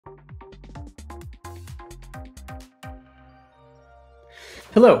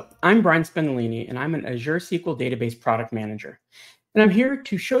Hello, I'm Brian Spendolini, and I'm an Azure SQL Database product manager. And I'm here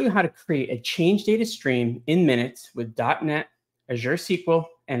to show you how to create a change data stream in minutes with .NET, Azure SQL,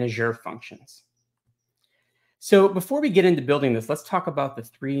 and Azure Functions. So before we get into building this, let's talk about the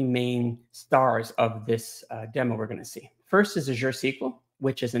three main stars of this demo we're going to see. First is Azure SQL,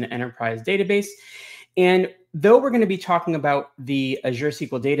 which is an enterprise database. And though we're going to be talking about the Azure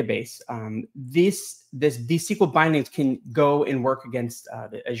SQL database, these SQL bindings can go and work against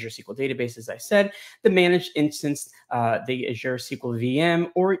the Azure SQL database, as I said, the managed instance, the Azure SQL VM,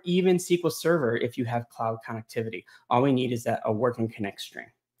 or even SQL Server if you have cloud connectivity. All we need is a working connect string.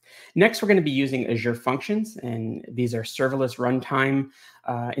 Next, we're going to be using Azure Functions, and these are serverless runtime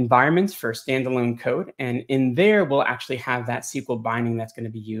environments for standalone code. And in there, we'll actually have that SQL binding that's going to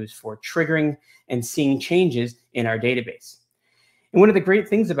be used for triggering and seeing changes in our database. And one of the great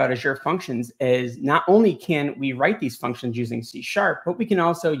things about Azure Functions is not only can we write these functions using C#, but we can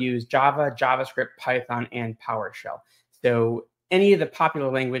also use Java, JavaScript, Python, and PowerShell. So any of the popular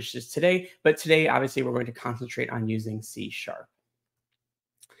languages today, but today, obviously, we're going to concentrate on using C#.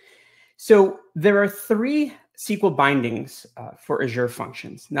 So there are three SQL bindings for Azure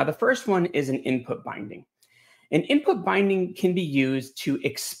Functions. Now, the first one is an input binding. An input binding can be used to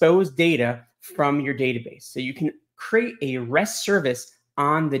expose data from your database. So you can create a REST service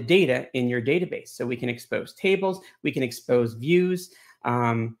on the data in your database. So we can expose tables, we can expose views,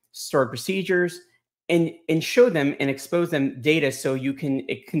 stored procedures, and show them and expose them data so you can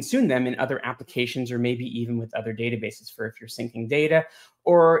consume them in other applications or maybe even with other databases for if you're syncing data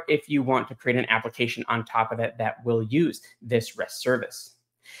or if you want to create an application on top of it that will use this REST service.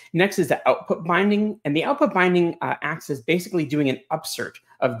 Next is the output binding, and the output binding acts as basically doing an upsert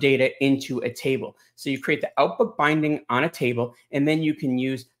of data into a table. So you create the output binding on a table, and then you can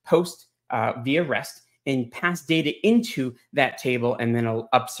use post via REST and pass data into that table, and then it'll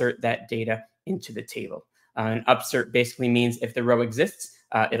upsert that data into the table. An upsert basically means if the row exists,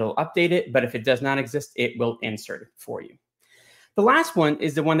 it'll update it, but if it does not exist, it will insert it for you. The last one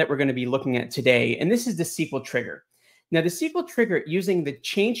is the one that we're going to be looking at today, and this is the SQL trigger. Now, the SQL trigger, using the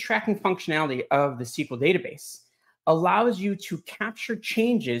change tracking functionality of the SQL database, allows you to capture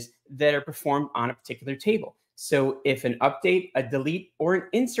changes that are performed on a particular table. So if an update, a delete, or an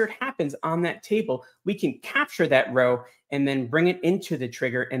insert happens on that table, we can capture that row and then bring it into the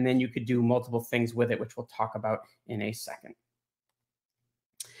trigger, and then you could do multiple things with it, which we'll talk about in a second.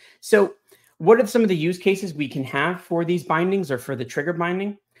 So what are some of the use cases we can have for these bindings or for the trigger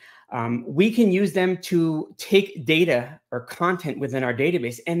binding? We can use them to take data or content within our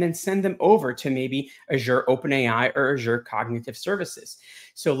database and then send them over to maybe Azure OpenAI or Azure Cognitive Services.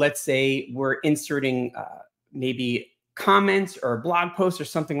 So let's say we're inserting maybe comments or blog posts or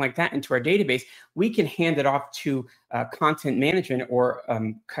something like that into our database. We can hand it off to content management or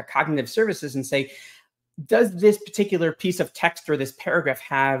cognitive services and say, does this particular piece of text or this paragraph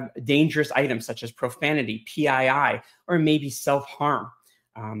have dangerous items such as profanity, PII, or maybe self-harm?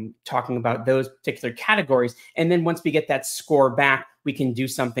 Talking about those particular categories. And then once we get that score back, we can do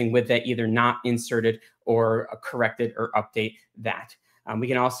something with that, either not inserted or corrected or update that. We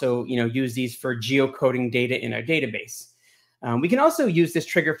can also use these for geocoding data in our database. We can also use this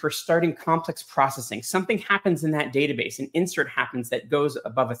trigger for starting complex processing. Something happens in that database, an insert happens that goes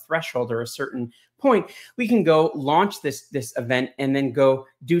above a threshold or a certain point. We can go launch this event and then go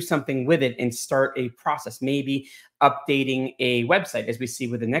do something with it and start a process, maybe updating a website, as we see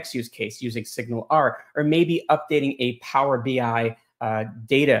with the next use case using Signal R, or maybe updating a Power BI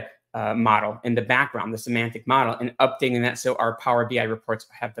data model in the background, the semantic model, and updating that so our Power BI reports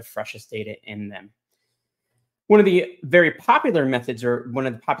have the freshest data in them. One of the very popular methods, or one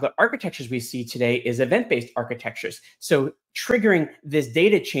of the popular architectures we see today, is event-based architectures. So triggering this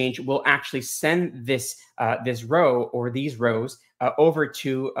data change will actually send this row or these rows over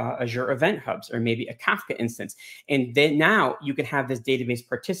to Azure Event Hubs or maybe a Kafka instance. And then now you can have this database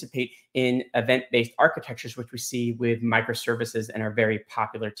participate in event-based architectures, which we see with microservices and are very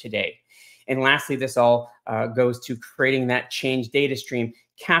popular today. And lastly, this all goes to creating that change data stream,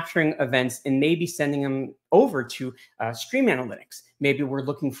 capturing events, and maybe sending them over to Stream Analytics. Maybe we're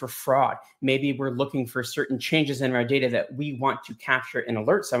looking for fraud. Maybe we're looking for certain changes in our data that we want to capture and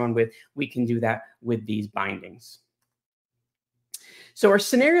alert someone with. We can do that with these bindings. So our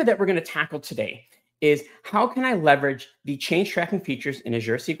scenario that we're going to tackle today is, how can I leverage the change tracking features in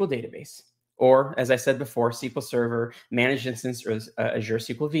Azure SQL Database, or as I said before, SQL Server, Managed Instance, or Azure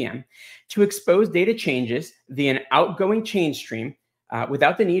SQL VM, to expose data changes via an outgoing change stream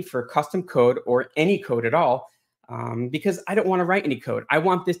without the need for custom code or any code at all, because I don't want to write any code. I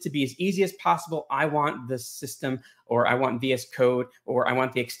want this to be as easy as possible. I want the system, or I want VS Code, or I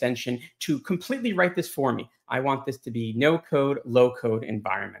want the extension to completely write this for me. I want this to be no code, low code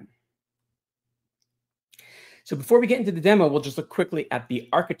environment. So before we get into the demo, we'll just look quickly at the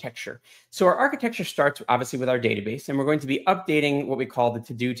architecture. So our architecture starts obviously with our database, and we're going to be updating what we call the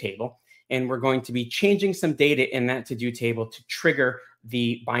to-do table. And we're going to be changing some data in that to-do table to trigger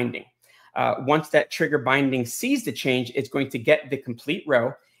the binding. Once that trigger binding sees the change, it's going to get the complete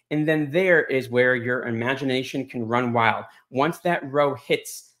row. And then there is where your imagination can run wild. Once that row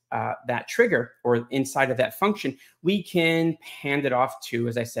hits that trigger or inside of that function, we can hand it off to,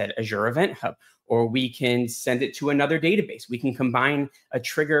 as I said, Azure Event Hub, or we can send it to another database. We can combine a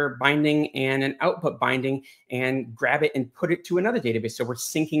trigger binding and an output binding and grab it and put it to another database. So we're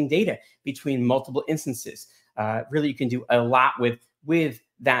syncing data between multiple instances. Really, you can do a lot with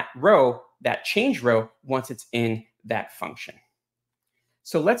that row, that change row, once it's in that function.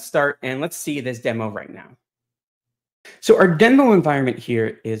 So let's start and let's see this demo right now. So our demo environment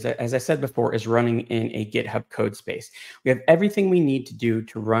here is, as I said before, is running in a GitHub code space. We have everything we need to do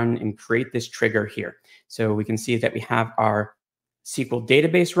to run and create this trigger here. So we can see that we have our SQL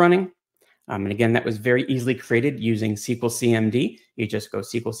database running. And again, that was very easily created using SQL CMD. You just go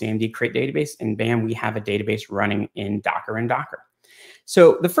SQL CMD, create database, and bam, we have a database running in Docker and Docker.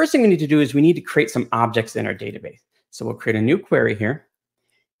 So the first thing we need to do is we need to create some objects in our database. So we'll create a new query here,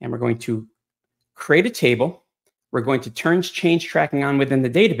 and we're going to create a table. We're going to turn change tracking on within the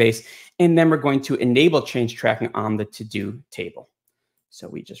database, and then we're going to enable change tracking on the to-do table. So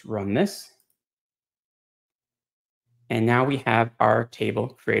we just run this. And now we have our table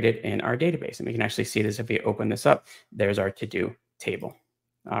created in our database. And we can actually see this if we open this up. There's our to-do table.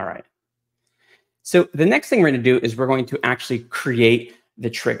 All right. So the next thing we're going to do is we're going to actually create the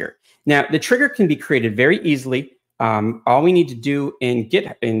trigger. Now, the trigger can be created very easily. All we need to do in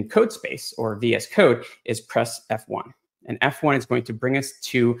CodeSpace or VS Code is press F1. And F1 is going to bring us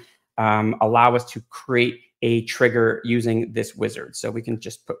to allow us to create a trigger using this wizard. So we can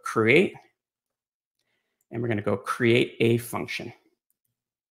just put create, and we're going to go create a function.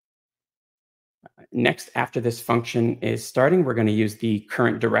 Next, after this function is starting, we're going to use the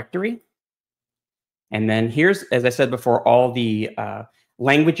current directory. And then here's, as I said before, all the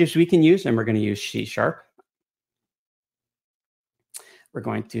languages we can use, and we're going to use C#. We're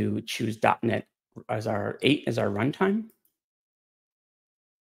going to choose .NET as our 8 as our runtime.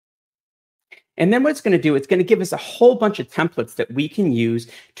 And then what it's going to do, it's going to give us a whole bunch of templates that we can use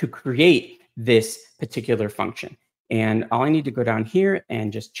to create this particular function. And all I need to go down here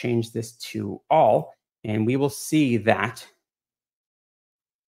and just change this to all, and we will see that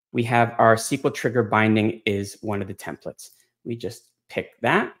we have our SQL trigger binding is one of the templates. We just pick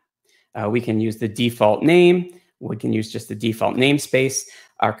that. We can use the default name. We can use just the default namespace.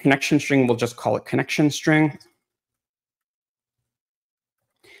 Our connection string, we'll just call it connection string.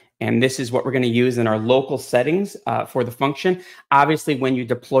 And this is what we're going to use in our local settings for the function. Obviously, when you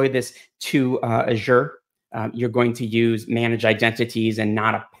deploy this to Azure, you're going to use manage identities and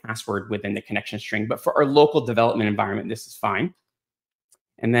not a password within the connection string. But for our local development environment, this is fine.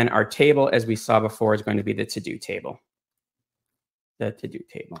 And then our table, as we saw before, is going to be the to-do table. The to-do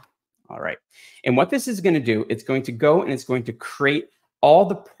table. All right. And what this is going to do, it's going to go and it's going to create all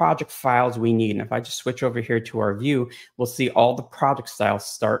the project files we need. And if I just switch over here to our view, we'll see all the project styles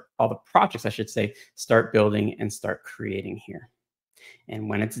start, all the projects, I should say, start building and start creating here. And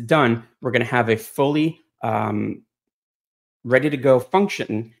when it's done, we're going to have a fully ready to go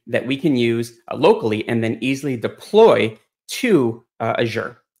function that we can use locally and then easily deploy to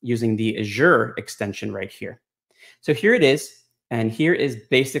Azure using the Azure extension right here. So here it is. And here is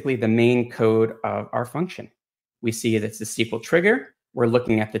basically the main code of our function. We see that it's the SQL trigger. We're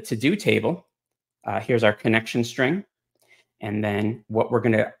looking at the to-do table. Here's our connection string. And then what we're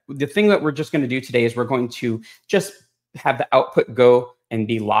going to, the thing that we're just going to do today is we're going to just have the output go and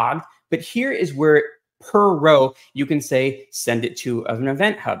be logged. But here is where per row, you can say, send it to an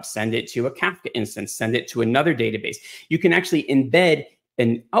event hub, send it to a Kafka instance, send it to another database. You can actually embed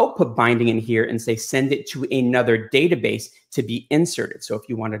an output binding in here and say, send it to another database to be inserted. So if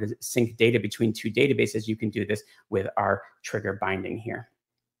you wanted to sync data between two databases, you can do this with our trigger binding here.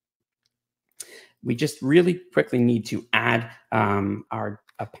 We just really quickly need to add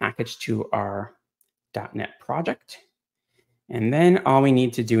a package to our .NET project. And then all we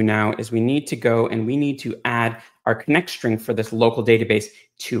need to do now is we need to go and we need to add our connect string for this local database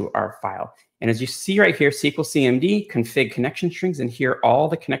to our file. And as you see right here, SQL CMD, config connection strings, and here are all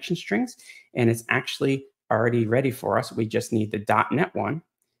the connection strings. And it's actually already ready for us. We just need the .NET one.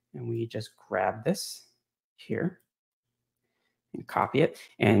 And we just grab this here and copy it.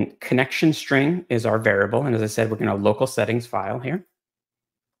 And connection string is our variable. And as I said, we're going to local settings file here.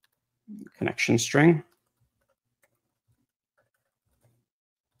 Connection string.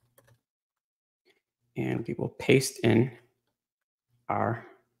 And we will paste in our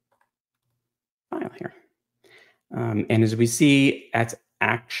file here. And as we see, that's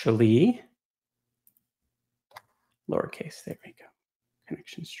actually lowercase. There we go.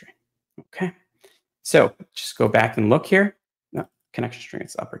 Connection string. Okay. So just go back and look here. No, connection string,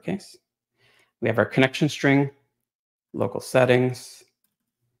 it's uppercase. We have our connection string, local settings.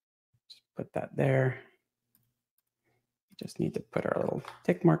 Just put that there. Just need to put our little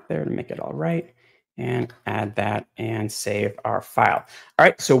tick mark there to make it all right. And add that and save our file. All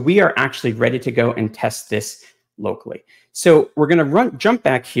right, so we are actually ready to go and test this locally. So we're going to jump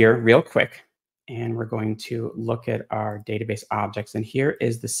back here real quick, and we're going to look at our database objects. And here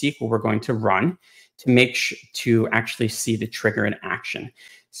is the SQL we're going to run to actually see the trigger in action.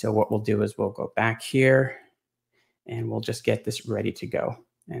 So what we'll do is we'll go back here, and we'll just get this ready to go.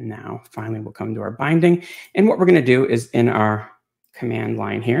 And now finally we'll come to our binding. And what we're going to do is in our command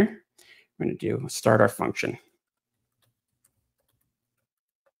line here, we're going to do start our function.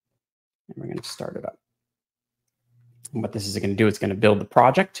 And we're going to start it up. And what this is going to do, it's going to build the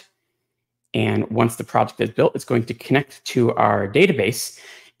project. And once the project is built, it's going to connect to our database,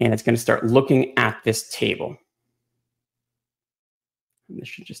 and it's going to start looking at this table. And this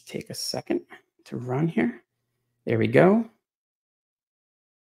should just take a second to run here. There we go.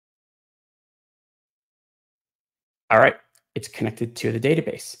 All right, it's connected to the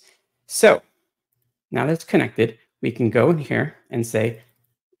database. So now that it's connected, we can go in here and say,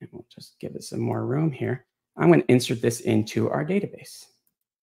 and we'll just give it some more room here. I'm going to insert this into our database.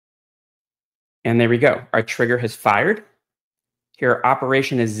 And there we go. Our trigger has fired. Here, our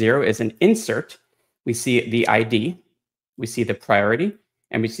operation is 0 is an insert. We see the ID, we see the priority,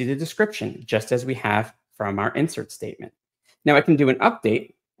 and we see the description, just as we have from our insert statement. Now I can do an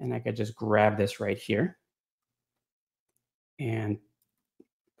update, and I could just grab this right here and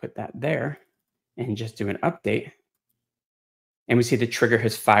put that there and just do an update. And we see the trigger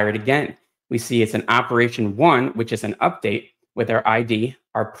has fired again. We see it's an operation 1, which is an update with our ID,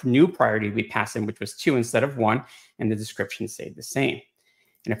 our new priority we pass in, which was 2 instead of 1, and the description stayed the same.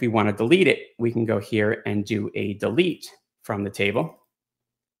 And if we want to delete it, we can go here and do a delete from the table.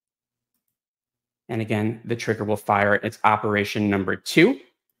 And again, the trigger will fire its operation number 2.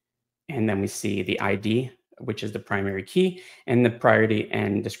 And then we see the ID, which is the primary key, and the priority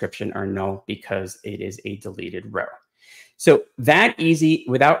and description are null because it is a deleted row. So that easy,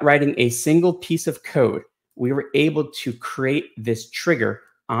 without writing a single piece of code, we were able to create this trigger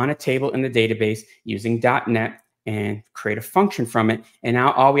on a table in the database using .NET and create a function from it. And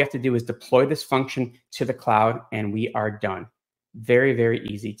now all we have to do is deploy this function to the cloud, and we are done. Very, very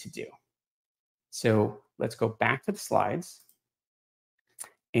easy to do. So let's go back to the slides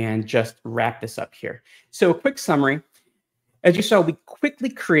and just wrap this up here. So a quick summary. As you saw, we quickly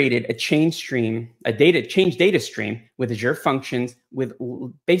created a change data stream with Azure Functions with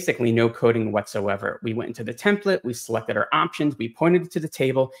basically no coding whatsoever. We went into the template, we selected our options, we pointed it to the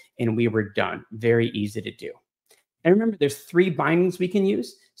table, and we were done. Very easy to do. And remember, there's 3 bindings we can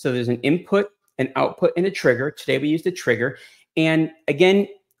use. So there's an input, an output, and a trigger. Today we used a trigger. And again,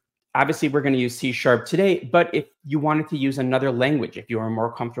 obviously, we're going to use C# today, but if you wanted to use another language, if you are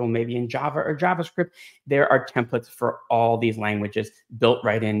more comfortable maybe in Java or JavaScript, there are templates for all these languages built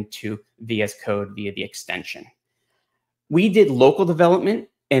right into VS Code via the extension. We did local development,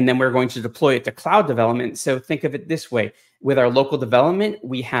 and then we're going to deploy it to cloud development. So think of it this way. With our local development,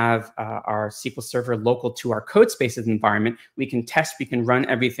 we have our SQL Server local to our code spaces environment. We can test, we can run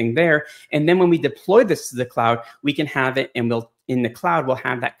everything there. And then when we deploy this to the cloud, we can have it, and in the cloud, we'll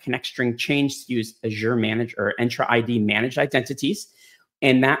have that connect string change to use Azure Manage or Entra ID managed identities.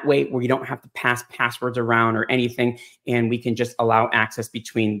 And that way, we don't have to pass passwords around or anything, and we can just allow access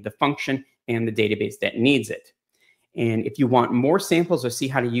between the function and the database that needs it. And if you want more samples or see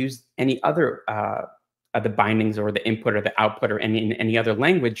how to use any other the bindings or the input or the output or any other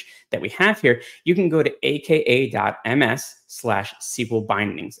language that we have here, you can go to aka.ms/SQL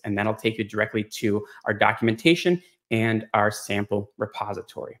bindings, and that'll take you directly to our documentation and our sample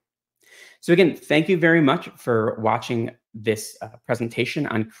repository. So again, thank you very much for watching this presentation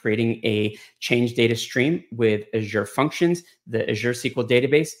on creating a change data stream with Azure Functions, the Azure SQL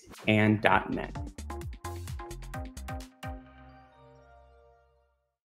Database, and .NET.